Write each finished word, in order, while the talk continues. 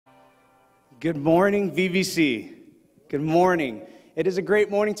Good morning, VBC. Good morning. It is a great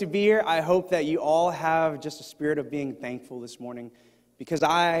morning to be here. I hope that you all have just a spirit of being thankful this morning, because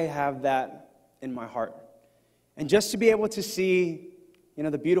I have that in my heart. And just to be able to see,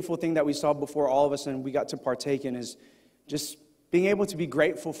 the beautiful thing that we saw before all of us and we got to partake in is just being able to be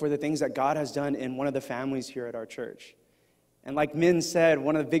grateful for the things that God has done in one of the families here at our church. And like Min said,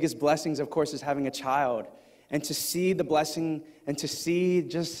 one of the biggest blessings, of course, is having a child. And to see the blessing and to see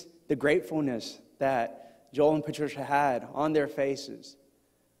just the gratefulness that Joel and Patricia had on their faces.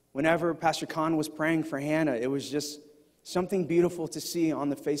 Whenever Pastor Khan was praying for Hannah, it was just something beautiful to see on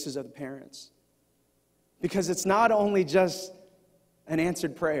the faces of the parents. Because it's not only just an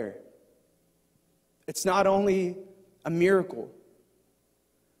answered prayer. It's not only a miracle,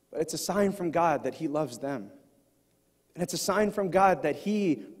 but it's a sign from God that He loves them. And it's a sign from God that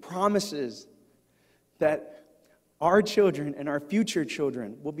He promises that our children and our future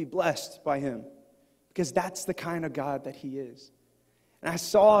children will be blessed by Him, because that's the kind of God that He is. And I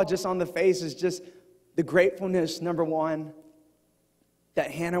saw just on the faces just the gratefulness, number one,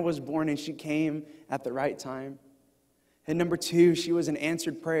 that Hannah was born and she came at the right time. And number two, she was an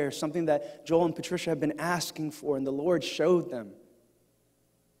answered prayer, something that Joel and Patricia have been asking for, and the Lord showed them.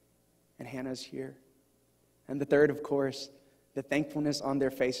 And Hannah's here. And the third, of course, the thankfulness on their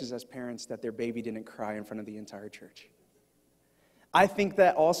faces as parents that their baby didn't cry in front of the entire church. I think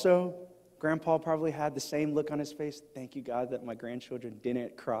that also Grandpa probably had the same look on his face. Thank you, God, that my grandchildren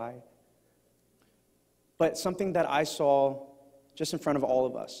didn't cry. But something that I saw just in front of all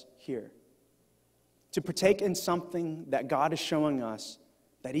of us here, to partake in something that God is showing us,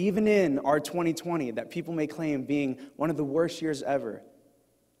 that even in our 2020, that people may claim being one of the worst years ever.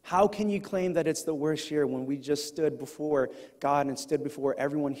 How can you claim that it's the worst year when we just stood before God and stood before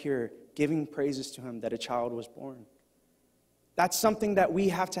everyone here giving praises to Him that a child was born? That's something that we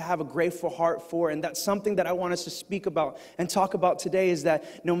have to have a grateful heart for, and that's something that I want us to speak about and talk about today, is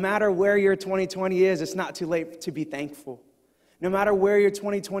that no matter where your 2020 is, it's not too late to be thankful. No matter where your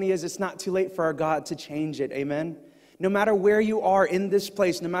 2020 is, it's not too late for our God to change it, amen? No matter where you are in this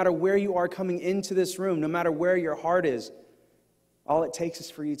place, no matter where you are coming into this room, no matter where your heart is, all it takes is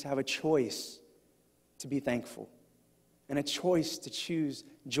for you to have a choice to be thankful and a choice to choose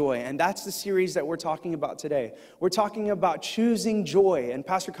joy. And that's the series that we're talking about today. We're talking about choosing joy, and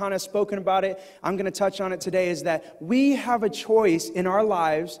Pastor Khan has spoken about it. I'm going to touch on it today, is that we have a choice in our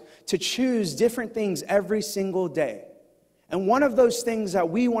lives to choose different things every single day. And one of those things that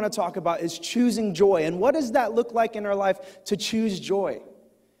we want to talk about is choosing joy. And what does that look like in our life to choose joy?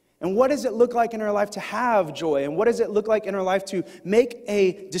 And what does it look like in our life to have joy? And what does it look like in our life to make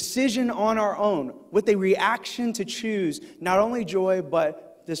a decision on our own with a reaction to choose not only joy,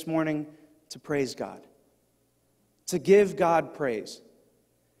 but this morning to praise God, to give God praise?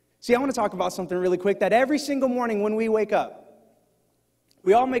 See, I want to talk about something really quick, that every single morning when we wake up,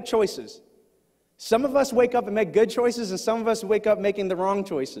 we all make choices. Some of us wake up and make good choices, and some of us wake up making the wrong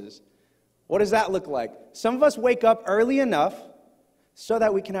choices. What does that look like? Some of us wake up early enough so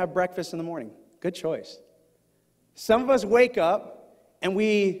that we can have breakfast in the morning. Good choice. Some of us wake up and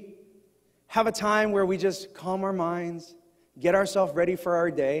we have a time where we just calm our minds, get ourselves ready for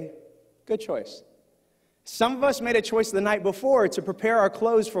our day. Good choice. Some of us made a choice the night before to prepare our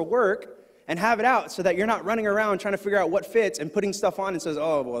clothes for work and have it out so that you're not running around trying to figure out what fits and putting stuff on and says,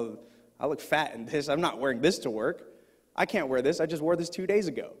 oh, well, I look fat in this. I'm not wearing this to work. I can't wear this. I just wore this 2 days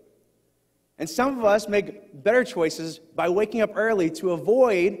ago. And some of us make better choices by waking up early to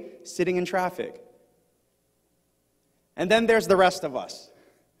avoid sitting in traffic. And then there's the rest of us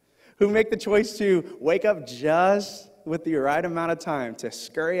who make the choice to wake up just with the right amount of time to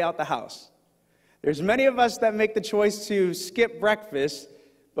scurry out the house. There's many of us that make the choice to skip breakfast,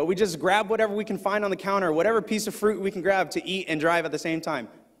 but we just grab whatever we can find on the counter, whatever piece of fruit we can grab to eat and drive at the same time.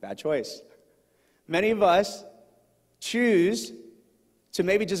 Bad choice. Many of us choose to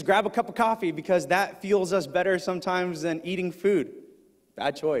maybe just grab a cup of coffee because that fuels us better sometimes than eating food.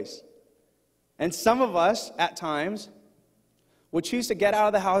 Bad choice. And some of us, at times, will choose to get out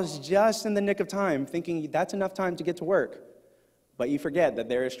of the house just in the nick of time, thinking that's enough time to get to work. But you forget that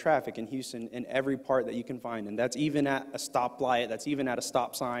there is traffic in Houston in every part that you can find, and that's even at a stoplight, that's even at a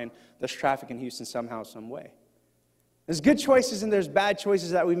stop sign. There's traffic in Houston somehow, some way. There's good choices and there's bad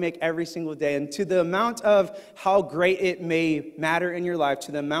choices that we make every single day. And to the amount of how great it may matter in your life,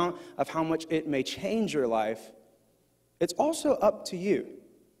 to the amount of how much it may change your life, it's also up to you.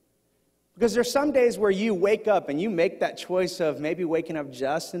 Because there's some days where you wake up and you make that choice of maybe waking up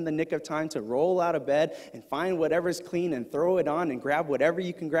just in the nick of time to roll out of bed and find whatever's clean and throw it on and grab whatever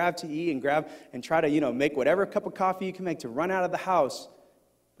you can grab to eat and grab and try to, make whatever cup of coffee you can make to run out of the house.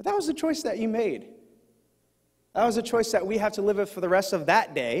 But that was the choice that you made. That was a choice that we have to live with for the rest of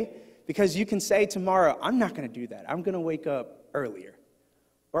that day, because you can say tomorrow, I'm not going to do that. I'm going to wake up earlier.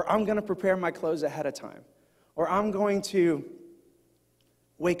 Or I'm going to prepare my clothes ahead of time. Or I'm going to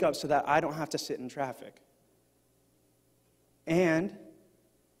wake up so that I don't have to sit in traffic. And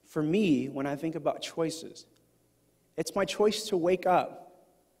for me, when I think about choices, it's my choice to wake up.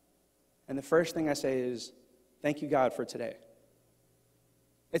 And the first thing I say is, thank you, God, for today.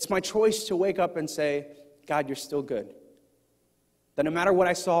 It's my choice to wake up and say, God, you're still good. That no matter what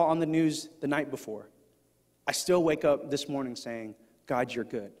I saw on the news the night before, I still wake up this morning saying, God, you're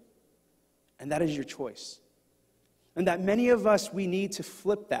good. And that is your choice. And that many of us, we need to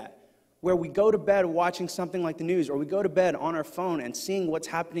flip that, where we go to bed watching something like the news, or we go to bed on our phone and seeing what's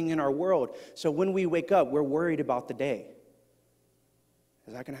happening in our world. So when we wake up, we're worried about the day.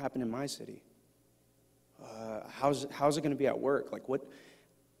 Is that going to happen in my city? How's it going to be at work? Like, what?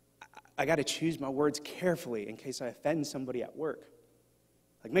 I got to choose my words carefully in case I offend somebody at work.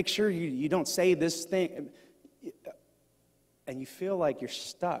 Like, make sure you don't say this thing. And you feel like you're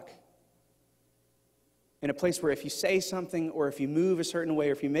stuck in a place where if you say something, or if you move a certain way,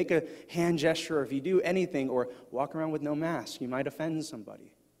 or if you make a hand gesture, or if you do anything, or walk around with no mask, you might offend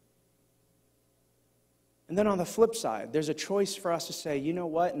somebody. And then on the flip side, there's a choice for us to say, you know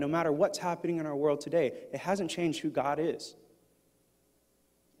what? No matter what's happening in our world today, it hasn't changed who God is.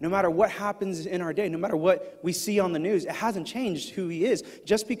 No matter what happens in our day, no matter what we see on the news, it hasn't changed who he is.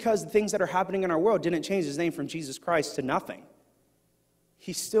 Just because the things that are happening in our world didn't change his name from Jesus Christ to nothing.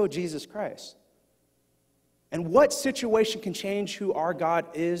 He's still Jesus Christ. And what situation can change who our God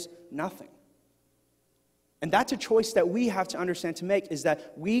is? Nothing. And that's a choice that we have to understand to make, is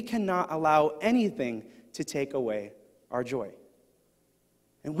that we cannot allow anything to take away our joy.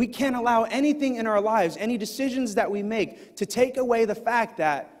 And we can't allow anything in our lives, any decisions that we make, to take away the fact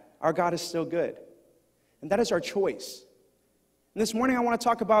that our God is still good. And that is our choice. And this morning I want to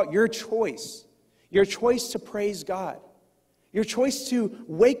talk about your choice to praise God, your choice to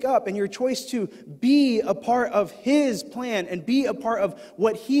wake up, and your choice to be a part of his plan and be a part of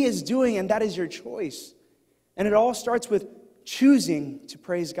what he is doing, and that is your choice. And it all starts with choosing to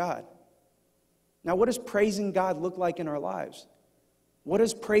praise God. Now, what does praising God look like in our lives? What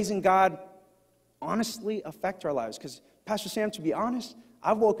does praising God honestly affect our lives? Because, Pastor Sam, to be honest,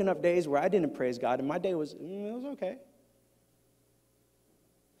 I've woken up days where I didn't praise God, and my day was okay.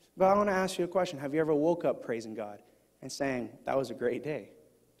 But I want to ask you a question. Have you ever woke up praising God and saying, that was a great day?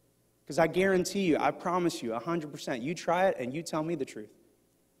 Because I guarantee you, I promise you, 100%, you try it and you tell me the truth.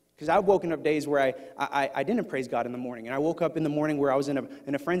 Because I've woken up days where I didn't praise God in the morning, and I woke up in the morning where I was in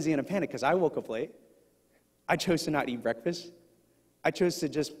a frenzy and a panic because I woke up late. I chose to not eat breakfast. I chose to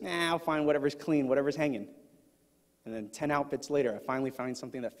just, I'll find whatever's clean, whatever's hanging. And then 10 outfits later, I finally find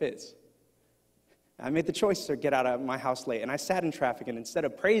something that fits. I made the choice to get out of my house late, and I sat in traffic, and instead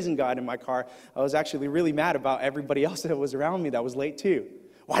of praising God in my car, I was actually really mad about everybody else that was around me that was late too.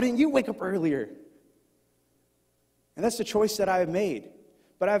 Why didn't you wake up earlier? And that's the choice that I've made.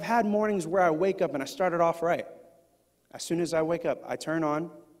 But I've had mornings where I wake up and I started off right. As soon as I wake up, I turn on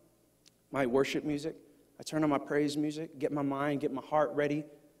my worship music, I turn on my praise music, get my mind, get my heart ready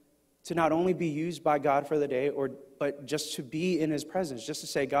to not only be used by God for the day, but just to be in his presence, just to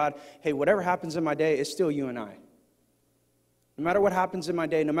say, God, hey, whatever happens in my day, it's still you and I. No matter what happens in my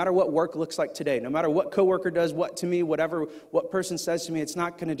day, no matter what work looks like today, no matter what coworker does what to me, what person says to me, it's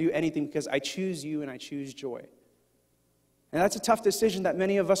not going to do anything because I choose you and I choose joy. And that's a tough decision that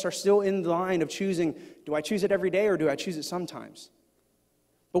many of us are still in the line of choosing. Do I choose it every day or do I choose it sometimes?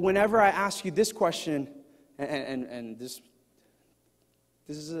 But whenever I ask you this question, and this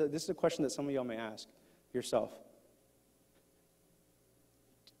is a question that some of y'all may ask yourself.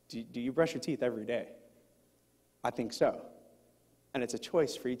 Do you brush your teeth every day? I think so. And it's a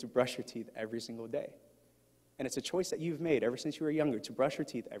choice for you to brush your teeth every single day. And it's a choice that you've made ever since you were younger to brush your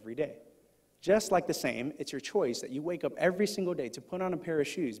teeth every day. Just like the same, it's your choice that you wake up every single day to put on a pair of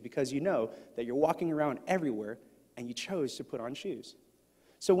shoes because you know that you're walking around everywhere and you chose to put on shoes.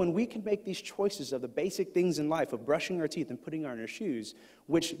 So when we can make these choices of the basic things in life, of brushing our teeth and putting on our shoes,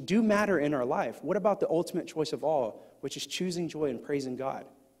 which do matter in our life, what about the ultimate choice of all, which is choosing joy and praising God,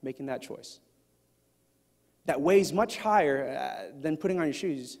 making that choice? That weighs much higher than putting on your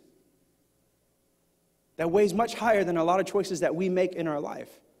shoes. That weighs much higher than a lot of choices that we make in our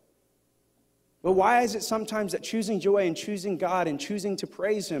life. But why is it sometimes that choosing joy and choosing God and choosing to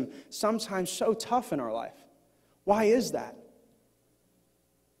praise him sometimes so tough in our life? Why is that?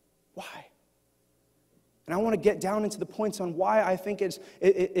 Why? And I want to get down into the points on why I think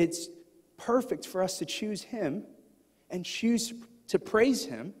it's perfect for us to choose him and choose to praise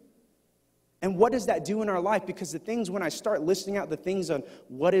him. And what does that do in our life? Because the things, when I start listing out the things on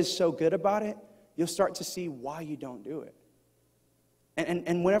what is so good about it, you'll start to see why you don't do it.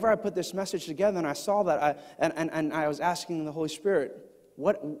 And whenever I put this message together and I saw that, I was asking the Holy Spirit,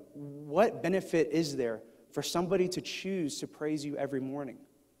 what benefit is there for somebody to choose to praise you every morning?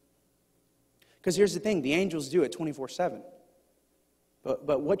 Because here's the thing, the angels do it 24/7.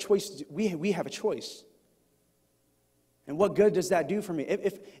 But what choice, we have a choice. And what good does that do for me?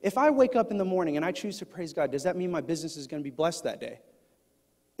 If I wake up in the morning and I choose to praise God, does that mean my business is going to be blessed that day?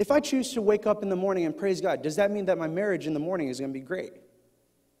 If I choose to wake up in the morning and praise God, does that mean that my marriage in the morning is going to be great?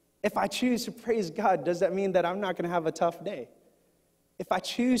 If I choose to praise God, does that mean that I'm not going to have a tough day? If I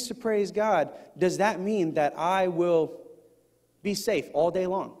choose to praise God, does that mean that I will be safe all day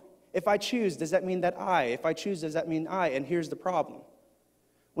long? If I choose, does that mean that if I choose, does that mean I? And here's the problem.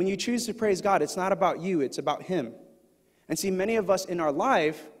 When you choose to praise God, it's not about you, it's about him. And see, many of us in our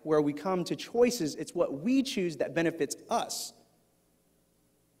life, where we come to choices, it's what we choose that benefits us.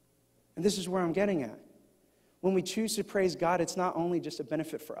 And this is where I'm getting at. When we choose to praise God, it's not only just a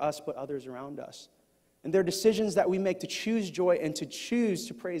benefit for us, but others around us. And there are decisions that we make to choose joy and to choose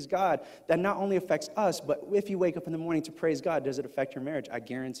to praise God that not only affects us, but if you wake up in the morning to praise God, does it affect your marriage? I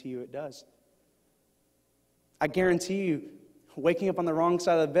guarantee you it does. I guarantee you waking up on the wrong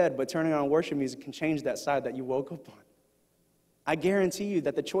side of the bed but turning on worship music can change that side that you woke up on. I guarantee you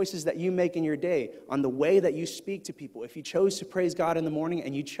that the choices that you make in your day, on the way that you speak to people, if you chose to praise God in the morning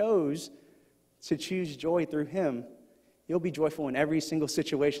and you chose to choose joy through him, you'll be joyful in every single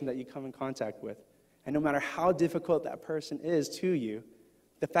situation that you come in contact with. And no matter how difficult that person is to you,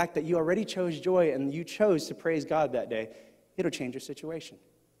 the fact that you already chose joy and you chose to praise God that day, it'll change your situation.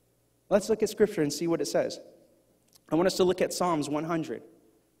 Let's look at Scripture and see what it says. I want us to look at Psalms 100,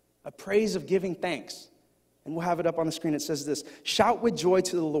 a praise of giving thanks. And we'll have it up on the screen. It says this: "Shout with joy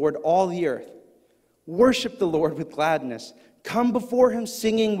to the Lord, all the earth. Worship the Lord with gladness. Come before him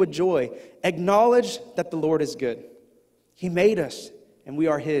singing with joy. Acknowledge that the Lord is good. He made us, and we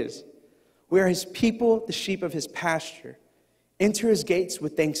are his. We are his people, the sheep of his pasture. Enter his gates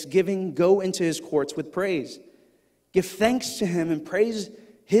with thanksgiving. Go into his courts with praise. Give thanks to him and praise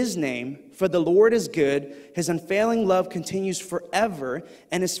his name, for the Lord is good. His unfailing love continues forever,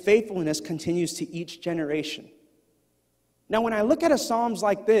 and his faithfulness continues to each generation." Now, when I look at a Psalms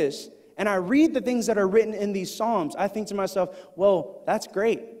like this, and I read the things that are written in these Psalms, I think to myself, well, that's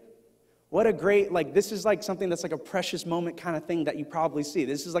great. What a great, this is like something that's like a precious moment kind of thing that you probably see.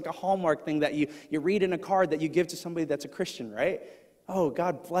 This is like a Hallmark thing that you read in a card that you give to somebody that's a Christian, right? Oh,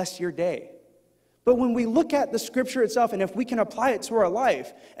 God bless your day. But when we look at the Scripture itself, and if we can apply it to our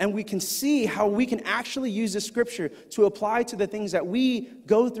life, and we can see how we can actually use the Scripture to apply to the things that we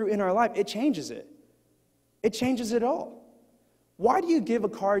go through in our life, it changes it. It changes it all. Why do you give a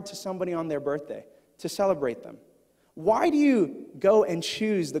card to somebody on their birthday? To celebrate them. Why do you go and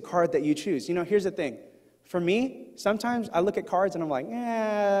choose the card that you choose? You know, here's the thing. For me, sometimes I look at cards and I'm like,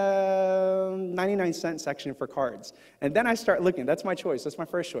 99-cent section for cards. And then I start looking. That's my choice. That's my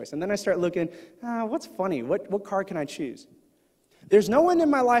first choice. And then I start looking, what's funny? What card can I choose? There's no one in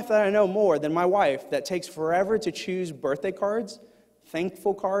my life that I know more than my wife that takes forever to choose birthday cards,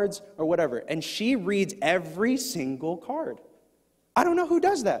 thankful cards, or whatever. And she reads every single card. I don't know who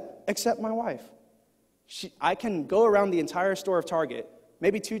does that except my wife. I can go around the entire store of Target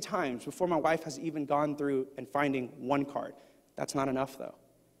maybe 2 times before my wife has even gone through and finding one card. That's not enough, though.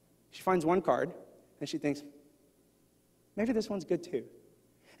 She finds one card, and she thinks, maybe this one's good, too.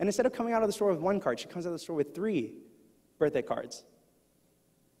 And instead of coming out of the store with one card, she comes out of the store with 3 birthday cards.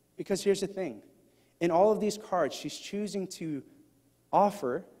 Because here's the thing. In all of these cards, she's choosing to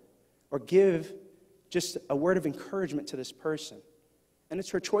offer or give just a word of encouragement to this person. And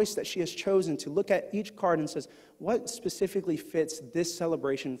it's her choice that she has chosen to look at each card and says, what specifically fits this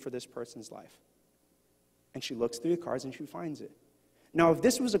celebration for this person's life? And she looks through the cards and she finds it. Now, if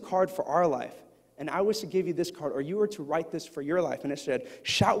this was a card for our life, and I was to give you this card, or you were to write this for your life, and it said,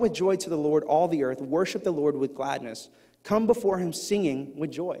 "Shout with joy to the Lord, all the earth. Worship the Lord with gladness. Come before him singing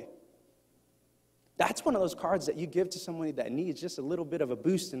with joy." That's one of those cards that you give to somebody that needs just a little bit of a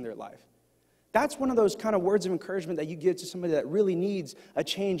boost in their life. That's one of those kind of words of encouragement that you give to somebody that really needs a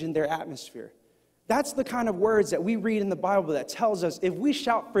change in their atmosphere. That's the kind of words that we read in the Bible that tells us if we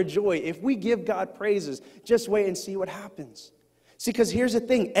shout for joy, if we give God praises, just wait and see what happens. See, because here's the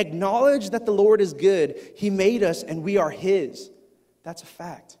thing. Acknowledge that the Lord is good. He made us and we are his. That's a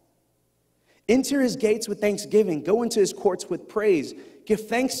fact. Enter his gates with thanksgiving. Go into his courts with praise. Give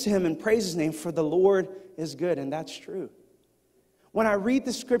thanks to him and praise his name, for the Lord is good. And that's true. When I read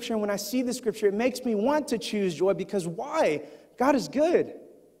the Scripture and when I see the Scripture, it makes me want to choose joy because why? God is good.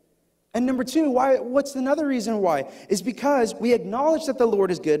 And number two, what's another reason why? Is because we acknowledge that the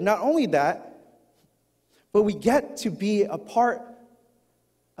Lord is good. Not only that, but we get to be a part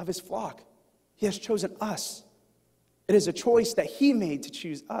of his flock. He has chosen us. It is a choice that he made to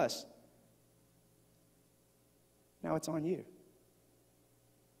choose us. Now it's on you.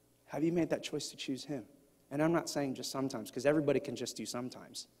 Have you made that choice to choose him? And I'm not saying just sometimes, because everybody can just do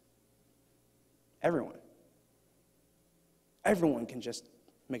sometimes. Everyone can just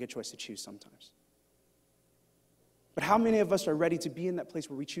make a choice to choose sometimes. But how many of us are ready to be in that place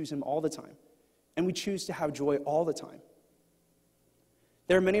where we choose him all the time? And we choose to have joy all the time?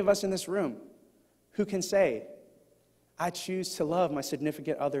 There are many of us in this room who can say, I choose to love my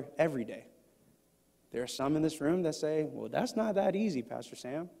significant other every day. There are some in this room that say, well, that's not that easy, Pastor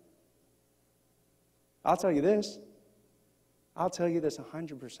Sam. I'll tell you this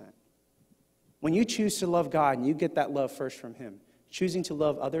 100%. When you choose to love God and you get that love first from him, choosing to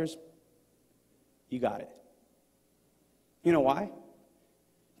love others, you got it. You know why?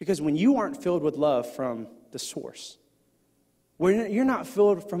 Because when you aren't filled with love from the source, when you're not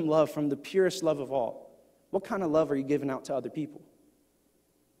filled from love from the purest love of all, what kind of love are you giving out to other people?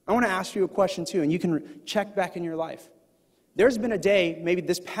 I want to ask you a question too, and you can check back in your life. There's been a day, maybe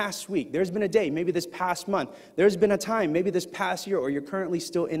this past week. There's been a day, maybe this past month. There's been a time, maybe this past year, or you're currently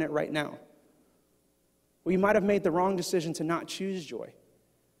still in it right now, where you might have made the wrong decision to not choose joy.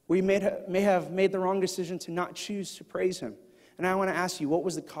 Where you may have made the wrong decision to not choose to praise him. And I want to ask you, what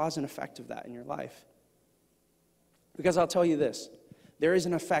was the cause and effect of that in your life? Because I'll tell you this. There is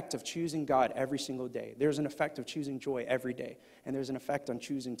an effect of choosing God every single day. There's an effect of choosing joy every day. And there's an effect on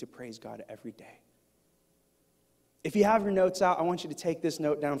choosing to praise God every day. If you have your notes out, I want you to take this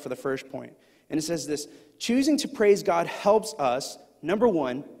note down for the first point. And it says this: choosing to praise God helps us, number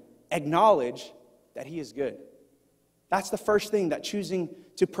one, acknowledge that he is good. That's the first thing that choosing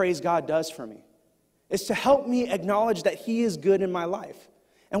to praise God does for me. It's to help me acknowledge that he is good in my life.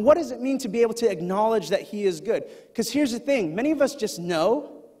 And what does it mean to be able to acknowledge that he is good? Because here's the thing. Many of us just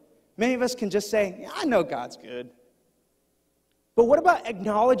know. Many of us can just say, yeah, I know God's good. But what about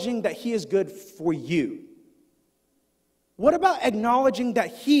acknowledging that he is good for you? What about acknowledging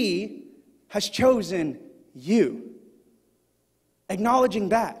that he has chosen you? Acknowledging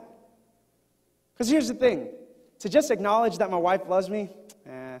that. Because here's the thing. To just acknowledge that my wife loves me,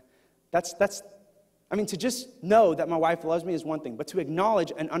 to just know that my wife loves me is one thing. But to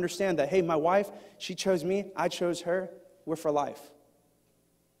acknowledge and understand that, hey, my wife, she chose me, I chose her, we're for life.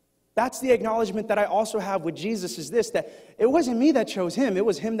 That's the acknowledgement that I also have with Jesus, is this, that it wasn't me that chose him, it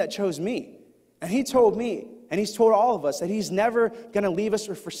was him that chose me. And he told me, and he's told all of us, that he's never going to leave us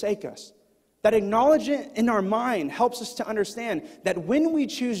or forsake us. That acknowledgement in our mind helps us to understand that when we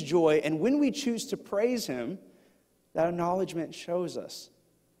choose joy and when we choose to praise him, that acknowledgement shows us.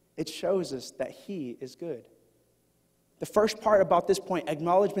 It shows us that he is good. The first part about this point,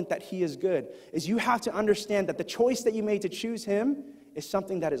 acknowledgement that he is good, is you have to understand that the choice that you made to choose him is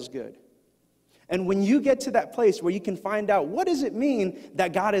something that is good. And when you get to that place where you can find out, what does it mean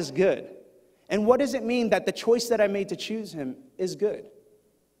that God is good? And what does it mean that the choice that I made to choose him is good?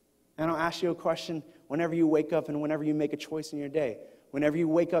 And I'll ask you a question whenever you wake up and whenever you make a choice in your day. Whenever you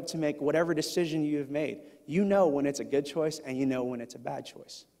wake up to make whatever decision you have made, you know when it's a good choice and you know when it's a bad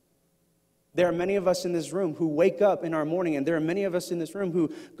choice. There are many of us in this room who wake up in our morning, and there are many of us in this room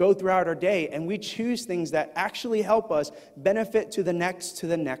who go throughout our day, and we choose things that actually help us benefit to the next, to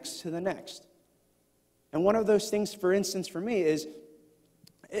the next, to the next. And one of those things, for instance, for me is,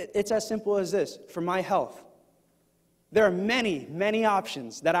 it's as simple as this. For my health, there are many, many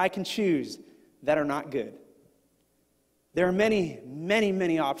options that I can choose that are not good. There are many, many,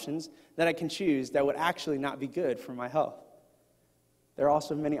 many options that I can choose that would actually not be good for my health. There are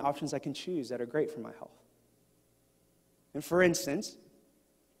also many options I can choose that are great for my health. And for instance,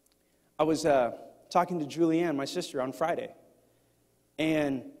 I was talking to Julianne, my sister, on Friday.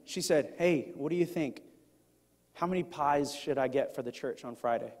 And she said, hey, what do you think? How many pies should I get for the church on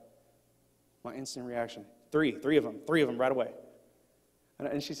Friday? My instant reaction, three of them right away.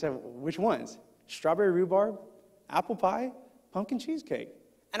 And she said, which ones? Strawberry rhubarb, apple pie, pumpkin cheesecake.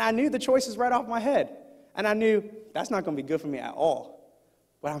 And I knew the choices right off my head. And I knew that's not going to be good for me at all.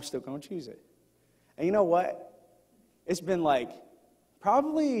 But I'm still going to choose it. And you know what? It's been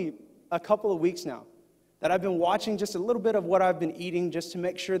probably a couple of weeks now that I've been watching just a little bit of what I've been eating just to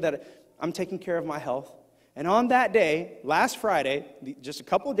make sure that I'm taking care of my health. And on that day, last Friday, just a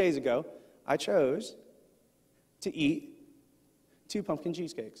couple of days ago, I chose to eat 2 pumpkin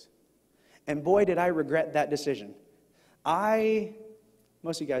cheesecakes. And boy, did I regret that decision.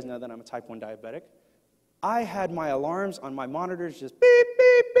 Most of you guys know that I'm a type 1 diabetic. I had my alarms on my monitors just beep,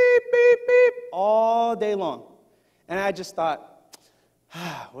 beep, beep, beep, beep, all day long. And I just thought,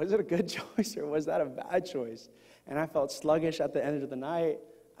 was it a good choice or was that a bad choice? And I felt sluggish at the end of the night.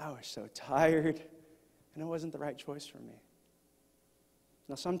 I was so tired, and it wasn't the right choice for me.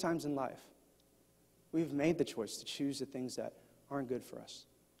 Now, sometimes in life, we've made the choice to choose the things that aren't good for us.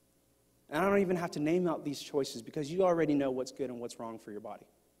 And I don't even have to name out these choices because you already know what's good and what's wrong for your body.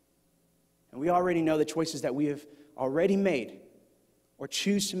 And we already know the choices that we have already made or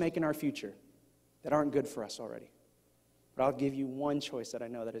choose to make in our future that aren't good for us already. But I'll give you one choice that I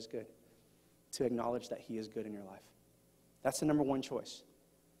know that is good, to acknowledge that he is good in your life. That's the number one choice.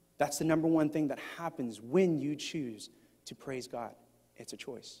 That's the number one thing that happens when you choose to praise God. It's a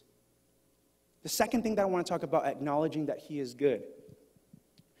choice. The second thing that I want to talk about, acknowledging that he is good.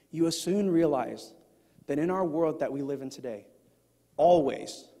 You will soon realize that in our world that we live in today,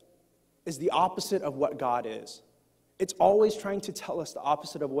 always is the opposite of what God is. It's always trying to tell us the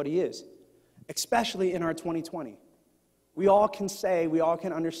opposite of what he is, especially in our 2020. We all can say, we all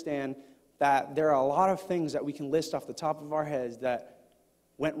can understand that there are a lot of things that we can list off the top of our heads that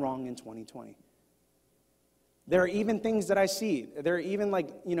went wrong in 2020. There are even things that I see. There are even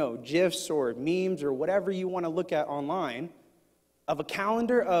GIFs or memes or whatever you want to look at online of a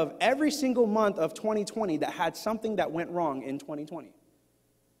calendar of every single month of 2020 that had something that went wrong in 2020.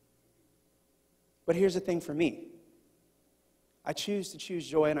 But here's the thing for me. I choose to choose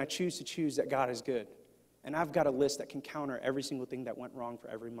joy, and I choose to choose that God is good. And I've got a list that can counter every single thing that went wrong for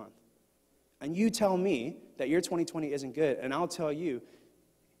every month. And you tell me that your 2020 isn't good, and I'll tell you,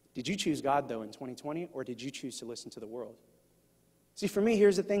 did you choose God, though, in 2020, or did you choose to listen to the world? See, for me,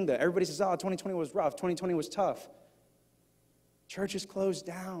 here's the thing, though. Everybody says, 2020 was rough, 2020 was tough. Churches closed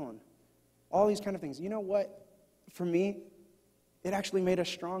down. All these kind of things. You know what? For me, it actually made us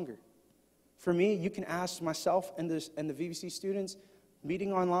stronger. For me, you can ask myself and the VBC students,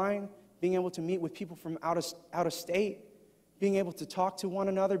 meeting online, being able to meet with people from out of state, being able to talk to one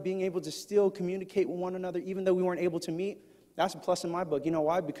another, being able to still communicate with one another, even though we weren't able to meet. That's a plus in my book. You know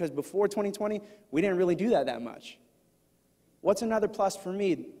why? Because before 2020, we didn't really do that much. What's another plus for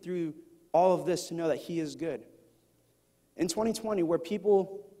me through all of this to know that he is good? In 2020, where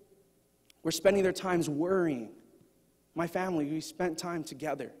people were spending their times worrying, my family, we spent time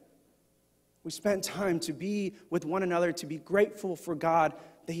together. We spent time to be with one another, to be grateful for God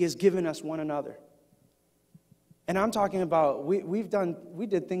that he has given us one another. And I'm talking about, we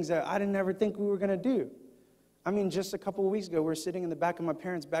did things that I didn't ever think we were going to do. I mean, just a couple of weeks ago, we were sitting in the back of my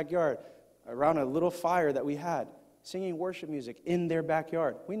parents' backyard around a little fire that we had, singing worship music in their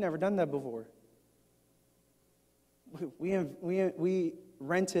backyard. We'd never done that before. We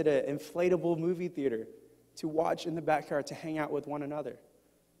rented an inflatable movie theater to watch in the backyard, to hang out with one another.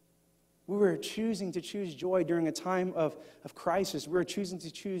 We were choosing to choose joy during a time of crisis. We were choosing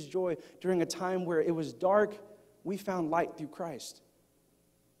to choose joy during a time where it was dark. We found light through Christ.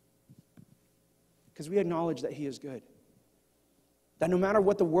 Because we acknowledge that he is good. That no matter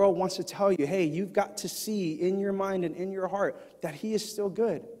what the world wants to tell you, hey, you've got to see in your mind and in your heart that he is still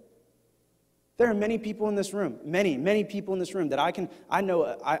good. There are many people in this room, many people in this room that I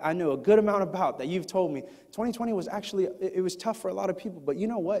know a good amount about, that you've told me. 2020 was actually, it was tough for a lot of people, but you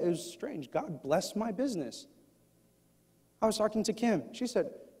know what? It was strange. God blessed my business. I was talking to Kim. She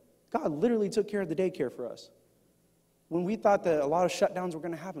said, God literally took care of the daycare for us. When we thought that a lot of shutdowns were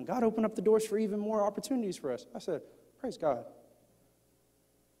going to happen, God opened up the doors for even more opportunities for us. I said, praise God.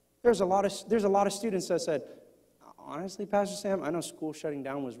 There's a lot of students that said, honestly, Pastor Sam, I know school shutting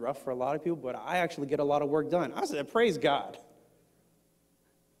down was rough for a lot of people, but I actually get a lot of work done. I said, praise God.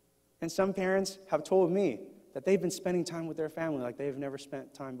 And some parents have told me that they've been spending time with their family like they've never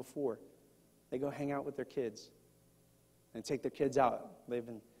spent time before. They go hang out with their kids and take their kids out.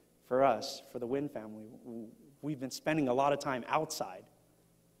 For us, for the Wynn family, we've been spending a lot of time outside,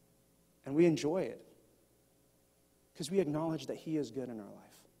 and we enjoy it because we acknowledge that he is good in our life.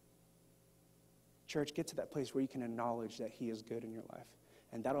 Church, get to that place where you can acknowledge that he is good in your life,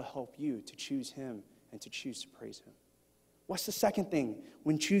 and that'll help you to choose him and to choose to praise him. What's the second thing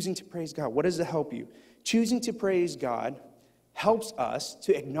when choosing to praise God? What does it help you? Choosing to praise God helps us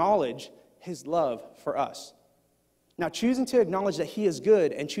to acknowledge his love for us. Now, choosing to acknowledge that he is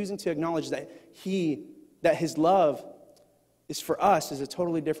good and choosing to acknowledge that his love is for us is a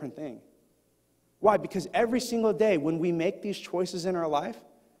totally different thing. Why? Because every single day when we make these choices in our life,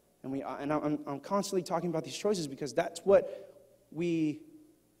 and I'm constantly talking about these choices because that's what we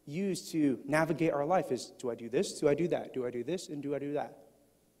use to navigate our life is, do I do this? Do I do that? Do I do this? And do I do that?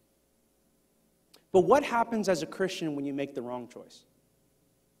 But what happens as a Christian when you make the wrong choice?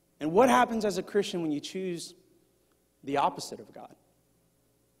 And what happens as a Christian when you choose the opposite of God?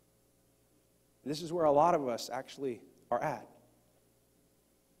 This is where a lot of us actually are at.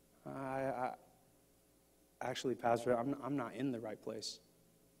 Actually, Pastor, I'm not in the right place.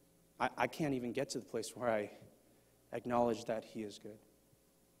 I can't even get to the place where I acknowledge that He is good.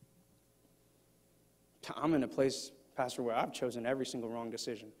 I'm in a place, Pastor, where I've chosen every single wrong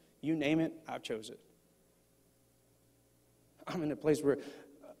decision. You name it, I've chosen it. I'm in a place where,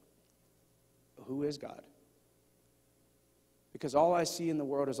 who is God? Because all I see in the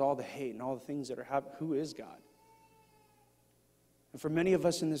world is all the hate and all the things that are happening. Who is God? And for many of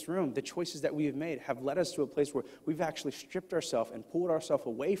us in this room, the choices that we have made have led us to a place where we've actually stripped ourselves and pulled ourselves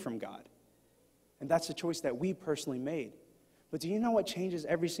away from God. And that's the choice that we personally made. But do you know what changes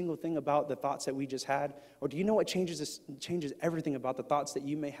every single thing about the thoughts that we just had? Or do you know what changes everything about the thoughts that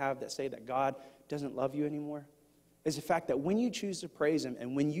you may have that say that God doesn't love you anymore? Is the fact that when you choose to praise Him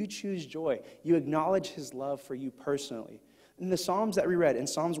and when you choose joy, you acknowledge His love for you personally. In the Psalms that we read, in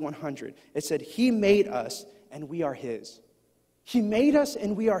Psalms 100, it said, He made us and we are His. He made us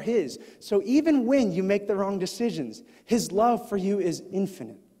and we are His. So even when you make the wrong decisions, His love for you is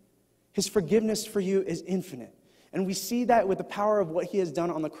infinite. His forgiveness for you is infinite. And we see that with the power of what He has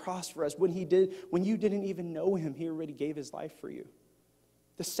done on the cross for us. When you didn't even know Him, He already gave His life for you.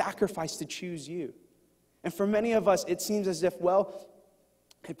 The sacrifice to choose you. And for many of us, it seems as if, well,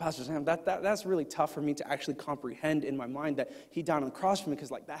 hey, Pastor Sam, that's really tough for me to actually comprehend in my mind that He died on the cross for me because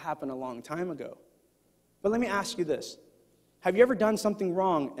that happened a long time ago. But let me ask you this. Have you ever done something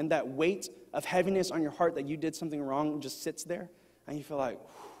wrong and that weight of heaviness on your heart that you did something wrong just sits there and you feel like,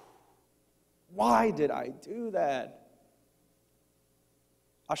 why did I do that?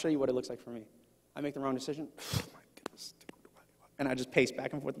 I'll show you what it looks like for me. I make the wrong decision. Oh my goodness. And I just pace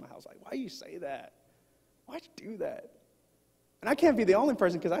back and forth in my house like, why do you say that? Why'd you do that? And I can't be the only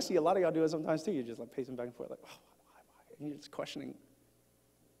person because I see a lot of y'all do it sometimes too. You're just pacing back and forth like, oh, why? And you're just questioning.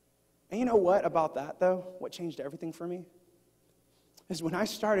 And you know what about that though? What changed everything for me? Is when I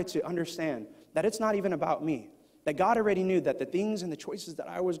started to understand that it's not even about me. That God already knew that the things and the choices that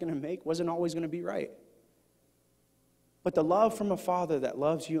I was going to make wasn't always going to be right. But the love from a Father that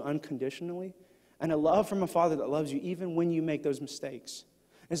loves you unconditionally and a love from a Father that loves you even when you make those mistakes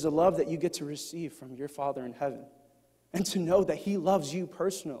is the love that you get to receive from your Father in heaven. And to know that He loves you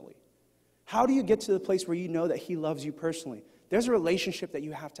personally. How do you get to the place where you know that He loves you personally? There's a relationship that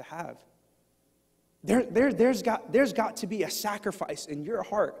you have to have. There's got to be a sacrifice in your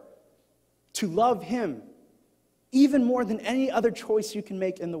heart to love Him even more than any other choice you can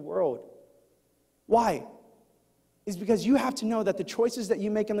make in the world. Why? It's because you have to know that the choices that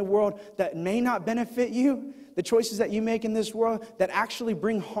you make in the world that may not benefit you, the choices that you make in this world that actually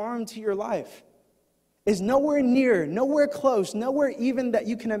bring harm to your life, is nowhere near, nowhere close, nowhere even that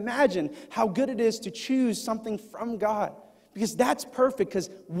you can imagine how good it is to choose something from God. Because that's perfect, because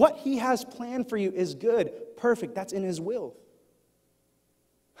what He has planned for you is good, perfect, that's in His will.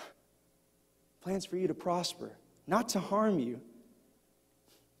 Plans for you to prosper, not to harm you,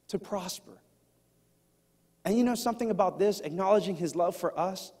 to prosper. And you know something about this, acknowledging His love for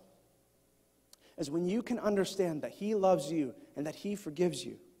us, is when you can understand that He loves you and that He forgives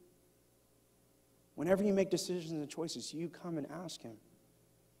you. Whenever you make decisions and choices, you come and ask Him,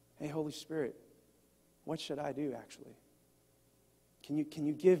 hey, Holy Spirit, what should I do actually? Can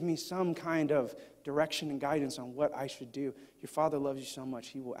you give me some kind of direction and guidance on what I should do? Your Father loves you so much,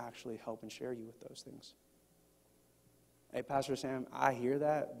 He will actually help and share you with those things. Hey, Pastor Sam, I hear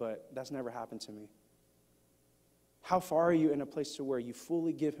that, but that's never happened to me. How far are you in a place to where you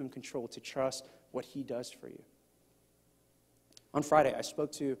fully give Him control to trust what He does for you? On Friday, I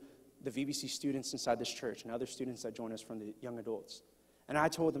spoke to the VBC students inside this church and other students that join us from the young adults. And I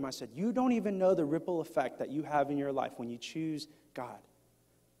told them, I said, you don't even know the ripple effect that you have in your life when you choose God.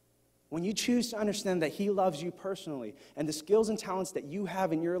 When you choose to understand that He loves you personally and the skills and talents that you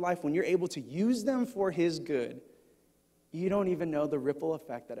have in your life, when you're able to use them for His good, you don't even know the ripple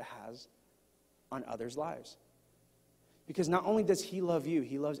effect that it has on others' lives. Because not only does He love you,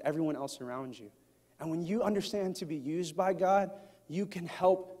 He loves everyone else around you. And when you understand to be used by God, you can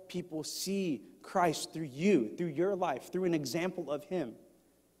help people see Christ through you, through your life, through an example of Him.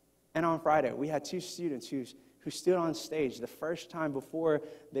 And on Friday, we had two students who stood on stage the first time before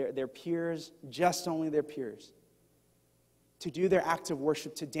their peers, just only their peers, to do their act of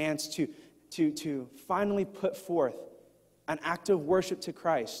worship, to dance, to finally put forth an act of worship to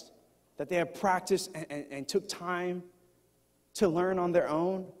Christ that they had practiced and took time to learn on their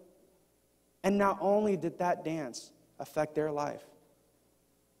own. And not only did that dance affect their life,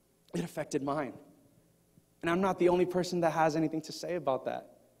 it affected mine. And I'm not the only person that has anything to say about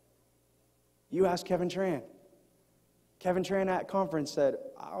that. You ask Kevin Tran. Kevin Tran at conference said,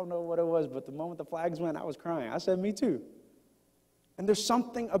 I don't know what it was, but the moment the flags went, I was crying. I said, me too. And there's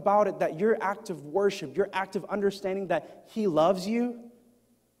something about it that your act of worship, your act of understanding that he loves you,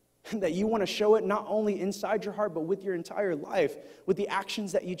 and that you want to show it not only inside your heart, but with your entire life, with the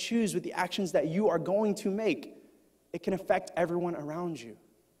actions that you choose, with the actions that you are going to make, it can affect everyone around you.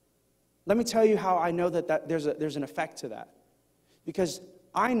 Let me tell you how I know that there's an effect to that. Because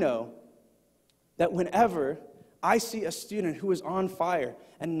I know that whenever I see a student who is on fire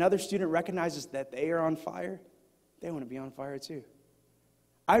and another student recognizes that they are on fire, they want to be on fire too.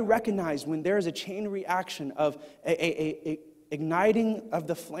 I recognize when there is a chain reaction of a igniting of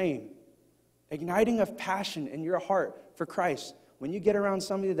the flame, igniting of passion in your heart for Christ. When you get around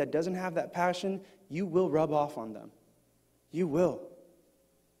somebody that doesn't have that passion, you will rub off on them. You will.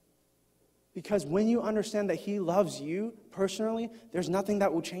 Because when you understand that he loves you personally, there's nothing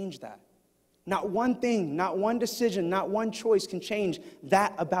that will change that. Not one thing, not one decision, not one choice can change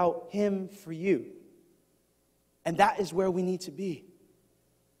that about him for you. And that is where we need to be.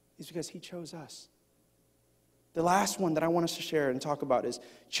 It's because he chose us. The last one that I want us to share and talk about is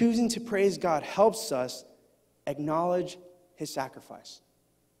choosing to praise God helps us acknowledge his sacrifice.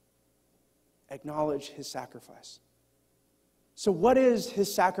 Acknowledge his sacrifice. So what is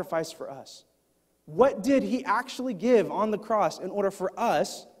his sacrifice for us? What did he actually give on the cross in order for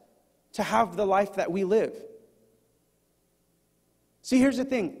us to have the life that we live? See, here's the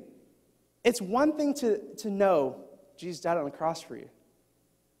thing. It's one thing to know Jesus died on the cross for you.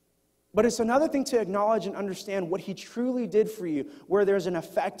 But it's another thing to acknowledge and understand what he truly did for you, where there's an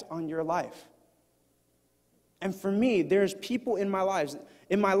effect on your life. And for me, there's people in my life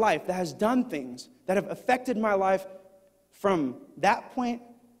that has done things that have affected my life from that point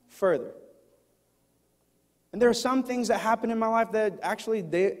further. And there are some things that happen in my life that actually,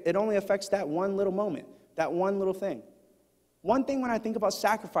 it only affects that one little moment, that one little thing. One thing when I think about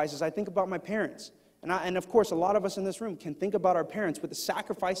sacrifices, I think about my parents. And of course, a lot of us in this room can think about our parents with the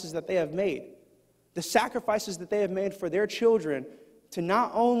sacrifices that they have made. The sacrifices that they have made for their children to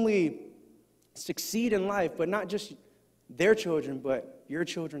not only succeed in life, but not just their children, but your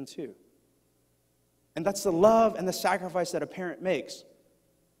children too. And that's the love and the sacrifice that a parent makes.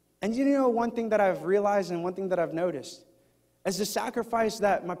 And you know, one thing that I've realized and one thing that I've noticed is the sacrifice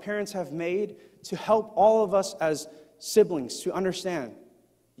that my parents have made to help all of us as siblings to understand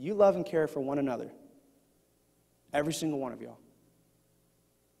you love and care for one another. Every single one of y'all.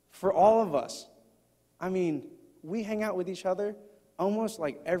 For all of us. I mean, we hang out with each other almost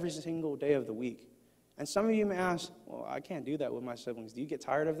like every single day of the week. And some of you may ask, well, I can't do that with my siblings. Do you get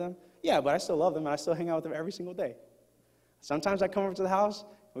tired of them? Yeah, but I still love them and I still hang out with them every single day. Sometimes I come over to the house,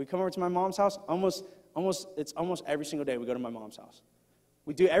 we come over to my mom's house, it's almost every single day we go to my mom's house.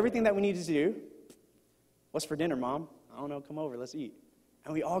 We do everything that we need to do. What's for dinner, Mom? I don't know, come over, let's eat.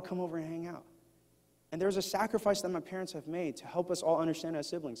 And we all come over and hang out. And there's a sacrifice that my parents have made to help us all understand as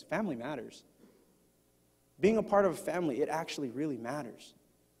siblings. Family matters. Being a part of a family, it actually really matters.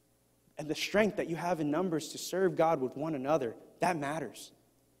 And the strength that you have in numbers to serve God with one another, that matters.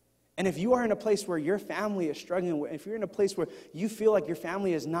 And if you are in a place where your family is struggling, if you're in a place where you feel like your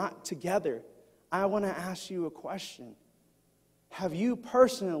family is not together, I want to ask you a question. Have you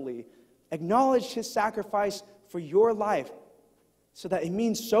personally acknowledged his sacrifice for your life so that it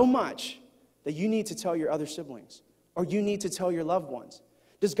means so much that you need to tell your other siblings or you need to tell your loved ones?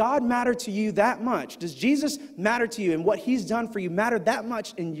 Does God matter to you that much? Does Jesus matter to you and what he's done for you matter that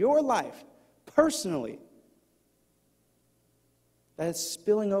much in your life personally that it's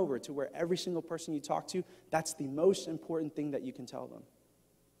spilling over to where every single person you talk to, that's the most important thing that you can tell them?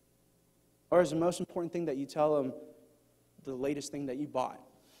 Or is the most important thing that you tell them the latest thing that you bought?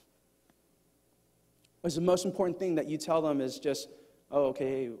 Or is the most important thing that you tell them is just, oh,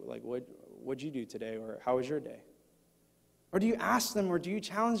 okay, like what'd you do today? Or how was your day? Or do you ask them, or do you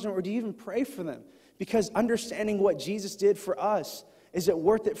challenge them, or do you even pray for them? Because understanding what Jesus did for us, is it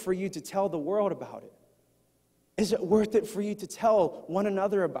worth it for you to tell the world about it? Is it worth it for you to tell one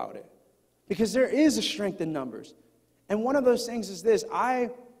another about it? Because there is a strength in numbers. And one of those things is this. I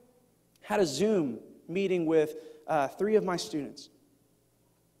had a Zoom meeting with 3 of my students.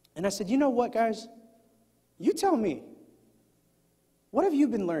 And I said, you know what, guys? You tell me. What have you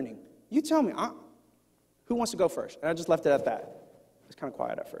been learning? You tell me. Who wants to go first? And I just left it at that. It was kind of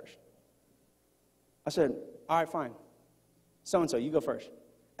quiet at first. I said, all right, fine. So-and-so, you go first.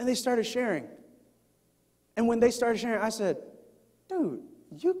 And they started sharing. And when they started sharing, I said, dude,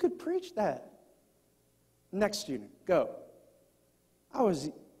 you could preach that. Next student, go. I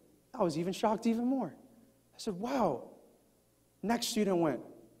was even shocked even more. I said, wow. Next student went,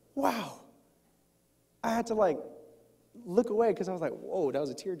 wow. I had to look away because I was like, whoa, that was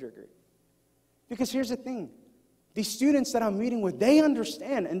a tearjerker. Because here's the thing. These students that I'm meeting with, they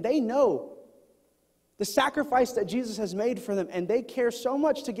understand and they know the sacrifice that Jesus has made for them, and they care so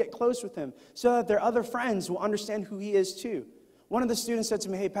much to get close with him so that their other friends will understand who he is too. One of the students said to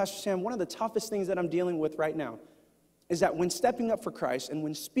me, hey, Pastor Sam, one of the toughest things that I'm dealing with right now is that when stepping up for Christ and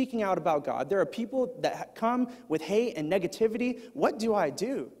when speaking out about God, there are people that come with hate and negativity. What do I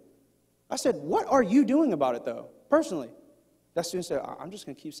do? I said, what are you doing about it, though, personally? That student said, I'm just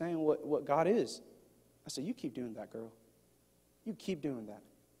going to keep saying what God is. I said, you keep doing that, girl. You keep doing that.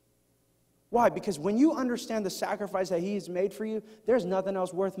 Why? Because when you understand the sacrifice that he has made for you, there's nothing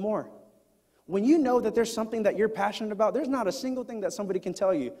else worth more. When you know that there's something that you're passionate about, there's not a single thing that somebody can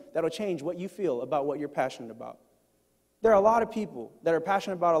tell you that'll change what you feel about what you're passionate about. There are a lot of people that are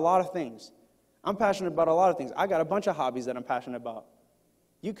passionate about a lot of things. I'm passionate about a lot of things. I got a bunch of hobbies that I'm passionate about.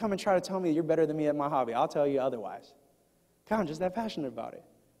 You come and try to tell me you're better than me at my hobby, I'll tell you otherwise. God, I'm just that passionate about it.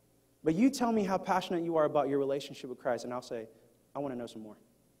 But you tell me how passionate you are about your relationship with Christ, and I'll say, I want to know some more.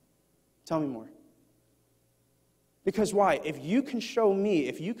 Tell me more. Because why? If you can show me,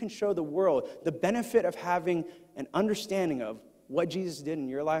 if you can show the world the benefit of having an understanding of what Jesus did in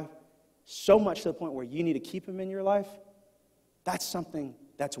your life, so much to the point where you need to keep him in your life, that's something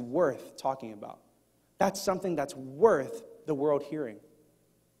that's worth talking about. That's something that's worth the world hearing.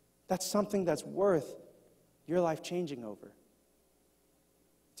 That's something that's worth your life changing over.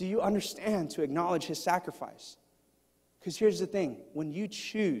 Do you understand to acknowledge his sacrifice? Because here's the thing. When you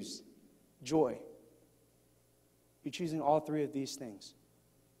choose joy, you're choosing all three of these things.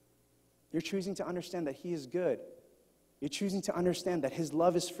 You're choosing to understand that he is good. You're choosing to understand that his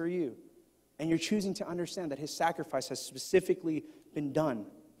love is for you. And you're choosing to understand that his sacrifice has specifically been done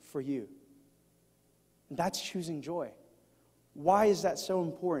for you. And that's choosing joy. Why is that so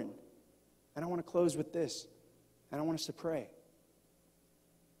important? And I want to close with this. And I want us to pray.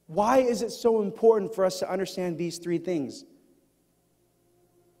 Why is it so important for us to understand these three things?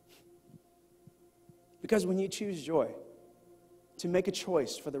 Because when you choose joy, to make a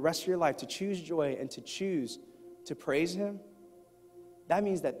choice for the rest of your life, to choose joy and to choose to praise him, that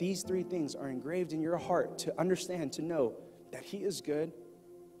means that these three things are engraved in your heart to understand, to know that he is good,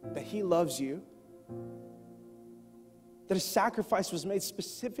 that he loves you, that his sacrifice was made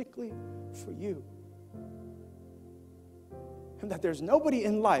specifically for you, and that there's nobody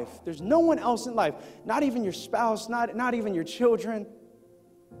in life, there's no one else in life, not even your spouse, not even your children,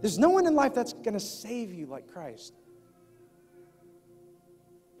 there's no one in life that's going to save you like Christ.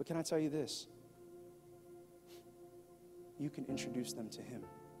 But can I tell you this? You can introduce them to him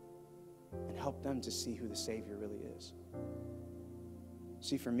and help them to see who the Savior really is.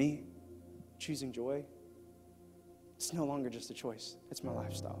 See, for me, choosing joy, it's no longer just a choice. It's my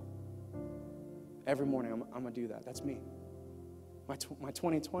lifestyle. Every morning, I'm going to do that. That's me. My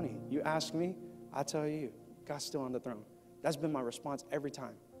 2020, you ask me, I tell you, God's still on the throne. That's been my response every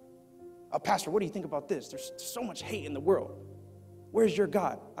time. Pastor, what do you think about this? There's so much hate in the world. Where's your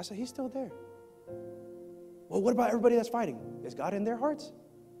God? I said, he's still there. Well, what about everybody that's fighting? Is God in their hearts?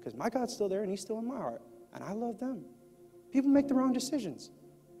 Because my God's still there and he's still in my heart. And I love them. People make the wrong decisions.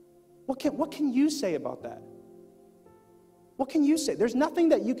 What can you say about that? What can you say? There's nothing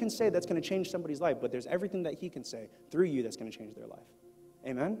that you can say that's going to change somebody's life, but there's everything that he can say through you that's going to change their life.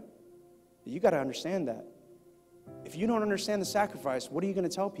 Amen? You got to understand that. If you don't understand the sacrifice, what are you going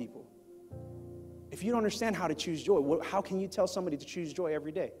to tell people? If you don't understand how to choose joy, how can you tell somebody to choose joy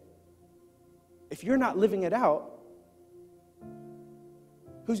every day? If you're not living it out,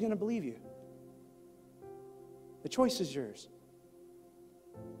 who's going to believe you? The choice is yours.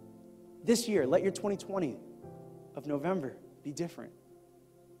 This year, let your 2020 of November be different.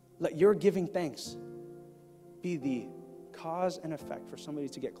 Let your giving thanks be the cause and effect for somebody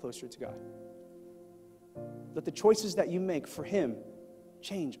to get closer to God. Let the choices that you make for him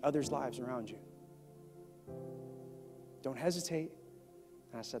change others' lives around you. Don't hesitate.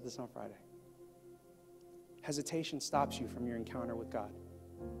 And I said this on Friday. Hesitation stops you from your encounter with God.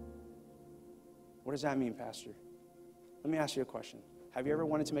 What does that mean, Pastor? Let me ask you a question. Have you ever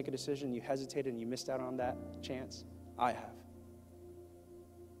wanted to make a decision, you hesitated, and you missed out on that chance? I have.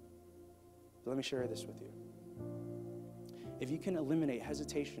 But let me share this with you. If you can eliminate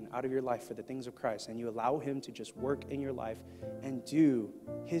hesitation out of your life for the things of Christ, and you allow him to just work in your life and do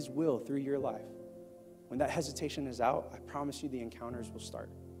his will through your life, when that hesitation is out, I promise you the encounters will start.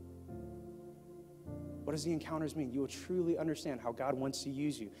 What does the encounters mean? You will truly understand how God wants to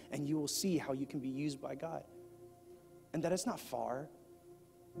use you, and you will see how you can be used by God. And that it's not far.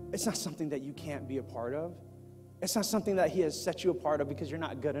 It's not something that you can't be a part of. It's not something that he has set you apart of because you're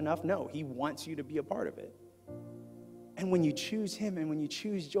not good enough. No, he wants you to be a part of it. And when you choose him, and when you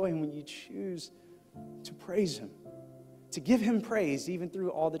choose joy, and when you choose to praise him, to give him praise even through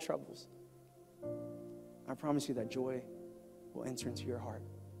all the troubles, I promise you that joy will enter into your heart,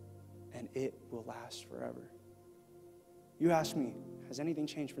 and it will last forever. You ask me, has anything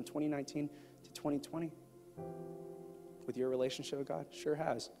changed from 2019 to 2020 with your relationship with God? Sure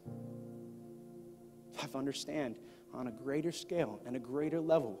has. I've understand on a greater scale and a greater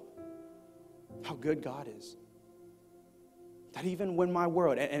level how good God is. That even when my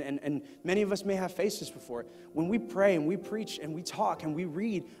world, and many of us may have faced this before, when we pray and we preach and we talk and we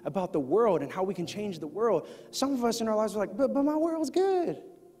read about the world and how we can change the world, some of us in our lives are like, but my world's good.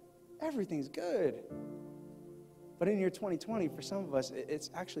 Everything's good. But in year 2020, for some of us, it's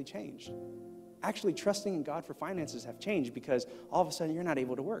actually changed. Actually, trusting in God for finances have changed because all of a sudden you're not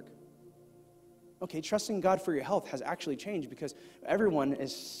able to work. Okay, trusting God for your health has actually changed because everyone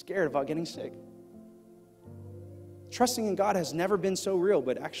is scared about getting sick. Trusting in God has never been so real,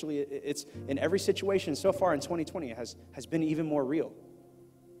 but actually it's in every situation so far in 2020 it has been even more real.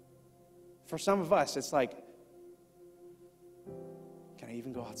 For some of us, it's like, can I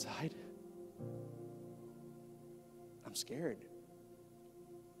even go outside? I'm scared.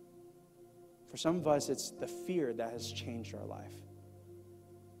 For some of us, it's the fear that has changed our life.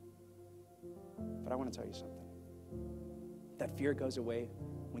 But I want to tell you something. That fear goes away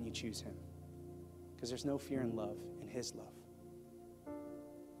when you choose him. Because there's no fear in love, in his love.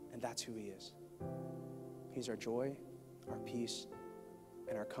 And that's who he is. He's our joy, our peace,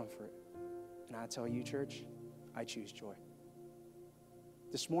 and our comfort. And I tell you, church, I choose joy.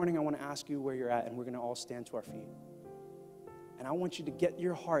 This morning, I want to ask you where you're at, and we're going to all stand to our feet. And I want you to get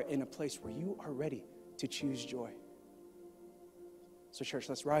your heart in a place where you are ready to choose joy. So, church,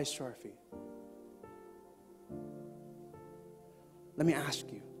 let's rise to our feet. Let me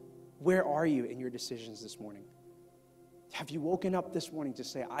ask you, where are you in your decisions this morning? Have you woken up this morning to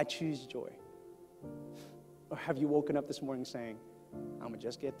say, I choose joy? Or have you woken up this morning saying, I'm going to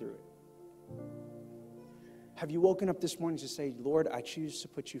just get through it? Have you woken up this morning to say, Lord, I choose to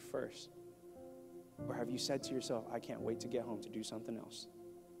put you first? Or have you said to yourself, I can't wait to get home to do something else?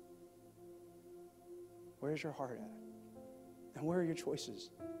 Where's your heart at? And where are your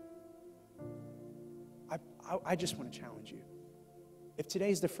choices? I just want to challenge you. If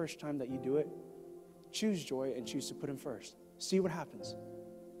today's the first time that you do it, choose joy and choose to put him first. See what happens.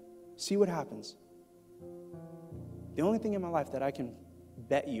 See what happens. The only thing in my life that I can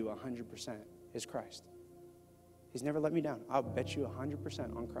bet you 100% is Christ. He's never let me down. I'll bet you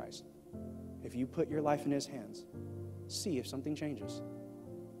 100% on Christ. If you put your life in his hands, see if something changes.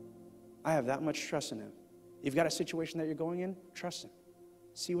 I have that much trust in him. You've got a situation that you're going in, trust him.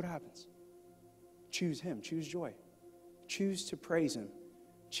 See what happens. Choose him. Choose joy. Choose to praise him.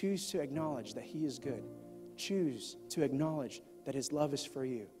 Choose to acknowledge that he is good. Choose to acknowledge that his love is for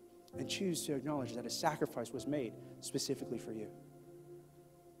you. And choose to acknowledge that a sacrifice was made specifically for you.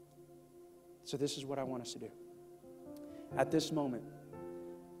 So this is what I want us to do. At this moment,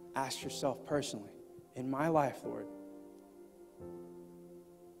 ask yourself personally, in my life, Lord,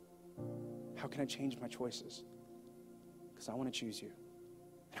 how can I change my choices? Because I want to choose you.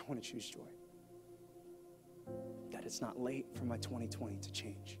 And I want to choose joy. That it's not late for my 2020 to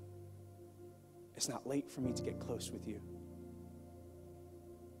change. It's not late for me to get close with you.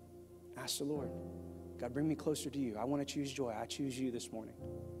 Ask the Lord, God, bring me closer to you. I want to choose joy. I choose you this morning.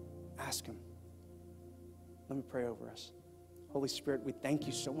 Ask him. Let me pray over us. Holy Spirit, we thank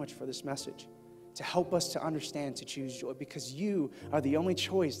you so much for this message to help us to understand to choose joy, because you are the only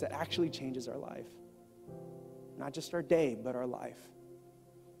choice that actually changes our life. Not just our day, but our life.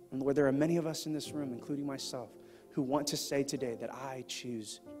 And Lord, there are many of us in this room, including myself, who want to say today that I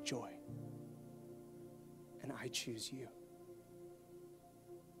choose joy. And I choose you.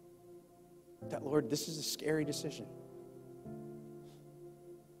 That, Lord, this is a scary decision.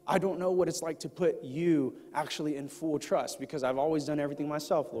 I don't know what it's like to put you actually in full trust, because I've always done everything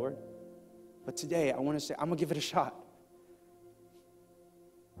myself, Lord. But today, I want to say, I'm going to give it a shot.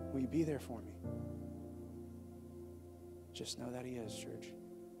 Will you be there for me? Just know that he is, church.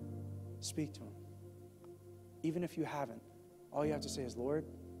 Speak to him. Even if you haven't, all you have to say is, Lord,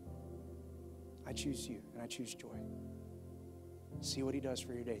 I choose you and I choose joy. See what he does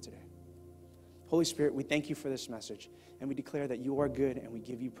for your day today. Holy Spirit, we thank you for this message, and we declare that you are good, and we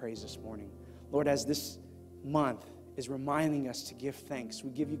give you praise this morning. Lord, as this month is reminding us to give thanks,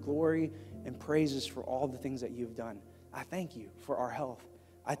 we give you glory and praises for all the things that you've done. I thank you for our health.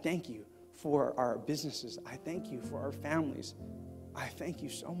 I thank you for our businesses. I thank you for our families. I thank you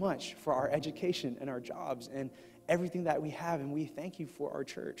so much for our education and our jobs and everything that we have, and we thank you for our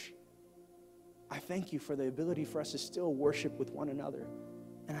church. I thank you for the ability for us to still worship with one another.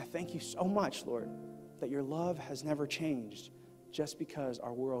 And I thank you so much, Lord, that your love has never changed just because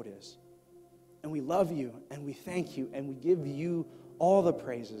our world is. And we love you, and we thank you, and we give you all the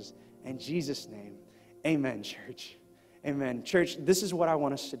praises. In Jesus' name, amen, church. Amen. Church, this is what I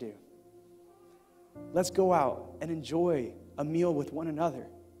want us to do. Let's go out and enjoy a meal with one another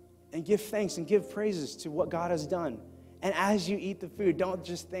and give thanks and give praises to what God has done. And as you eat the food, don't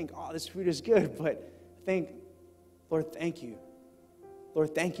just think, oh, this food is good, but think, Lord, thank you.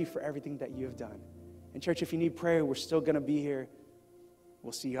 Lord, thank you for everything that you have done. And church, if you need prayer, we're still going to be here.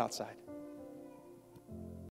 We'll see you outside.